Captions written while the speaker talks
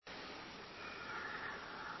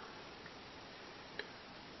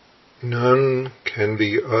None can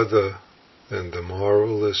be other than the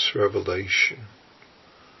marvelous revelation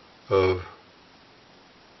of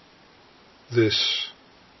this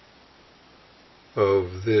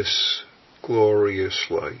glorious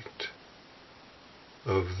light,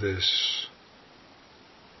 of this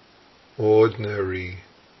ordinary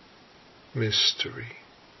mystery,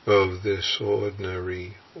 of this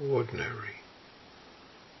ordinary.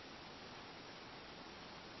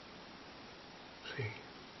 See,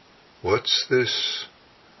 what's this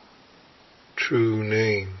true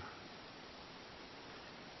name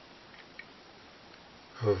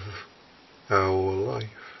of our life?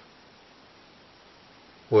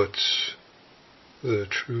 What's the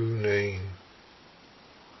true name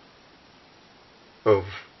of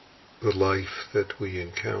the life that we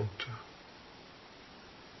encounter?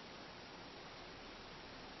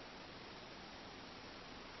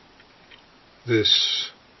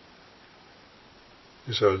 This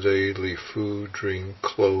is our daily food, drink,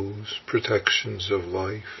 clothes, protections of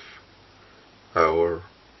life, our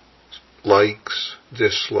likes,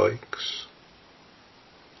 dislikes,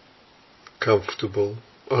 comfortable,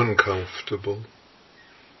 uncomfortable,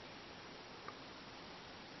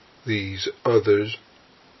 these others,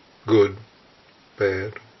 good,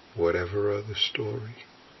 bad, whatever other story.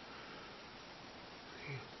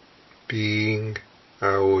 Being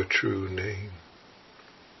our true name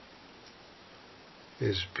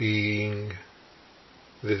is being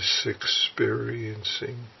this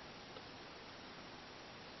experiencing,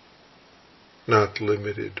 not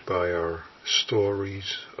limited by our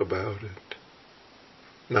stories about it,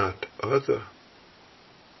 not other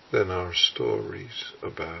than our stories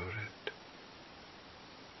about it,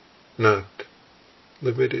 not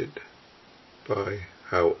limited by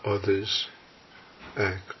how others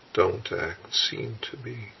act, don't act, seem to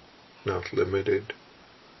be, not limited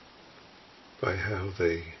by how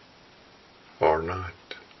they are not.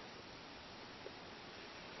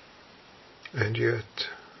 And yet,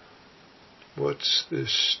 what's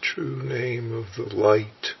this true name of the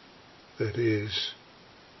light that is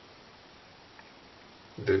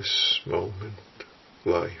this moment,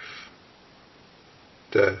 life,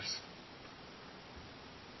 death,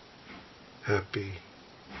 happy,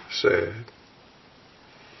 sad,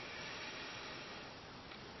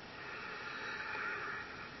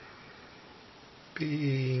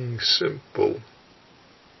 being simple,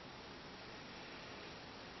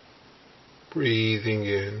 breathing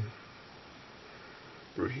in,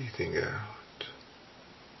 breathing out,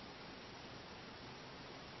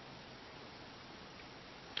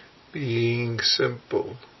 being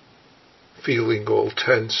simple, feeling all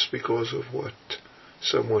tense because of what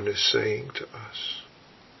someone is saying to us,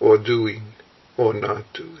 or doing, or not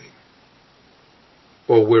doing,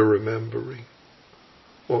 or we're remembering,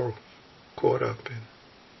 or caught up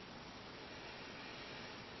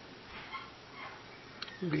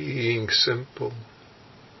in. Being simple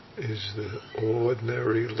is the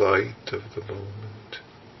ordinary light of the moment.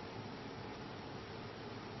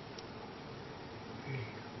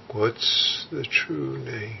 What's the true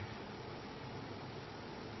name?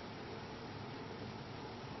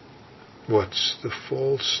 What's the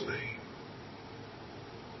false name?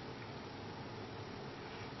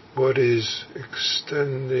 What is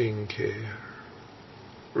extending care,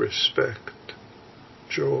 respect,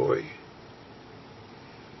 joy?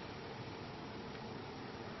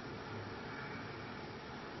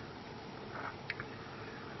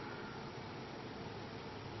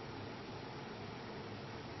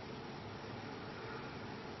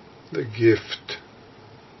 The gift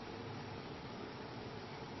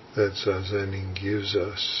that Zazening gives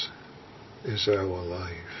us is our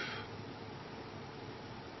life,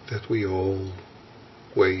 that we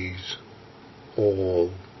always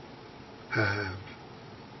all have,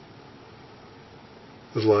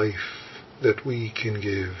 the life that we can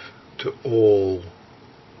give to all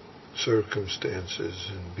circumstances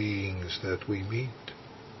and beings that we meet,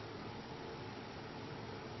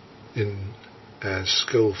 in as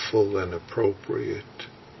skillful and appropriate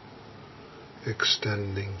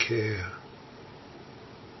extending care.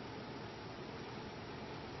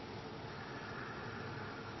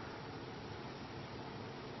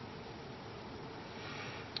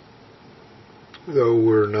 Though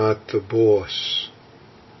we're not the boss,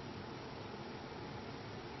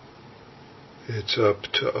 it's up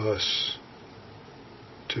to us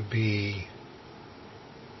to be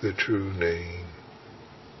the true name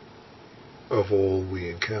of all we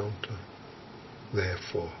encounter.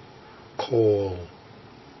 Therefore, call,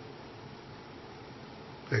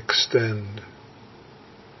 extend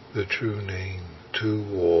the true name to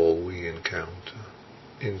all we encounter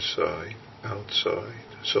inside outside,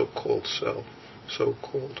 so-called self,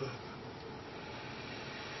 so-called other.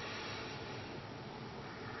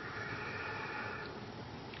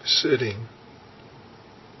 Sitting,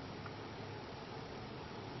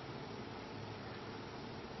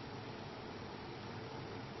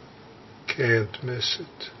 can't miss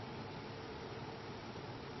it.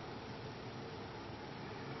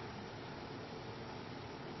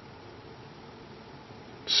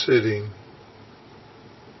 Sitting,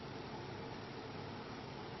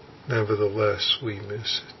 nevertheless we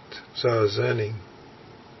miss it. Zazening,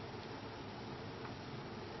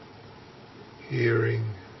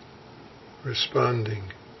 hearing,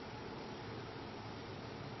 responding,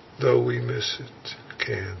 though we miss it,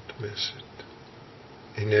 can't miss it.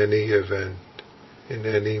 In any event, in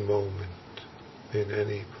any moment, in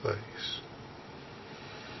any place.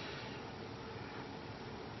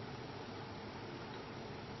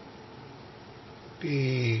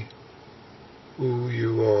 Be who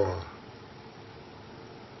you are,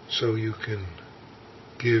 so you can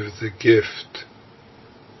give the gift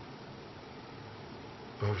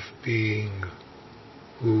of being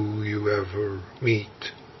who you ever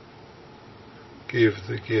meet. Give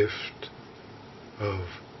the gift of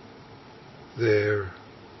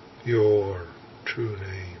your true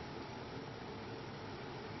name.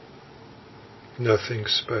 Nothing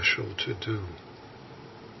special to do.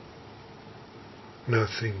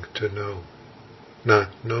 Nothing to know. Not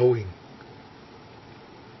knowing.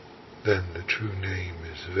 Then the true name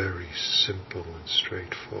is very simple and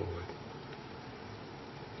straightforward.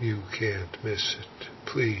 You can't miss it.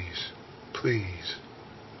 Please, please,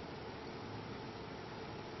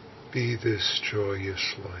 be this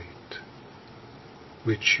joyous light,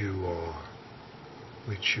 which you are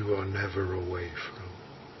never away from.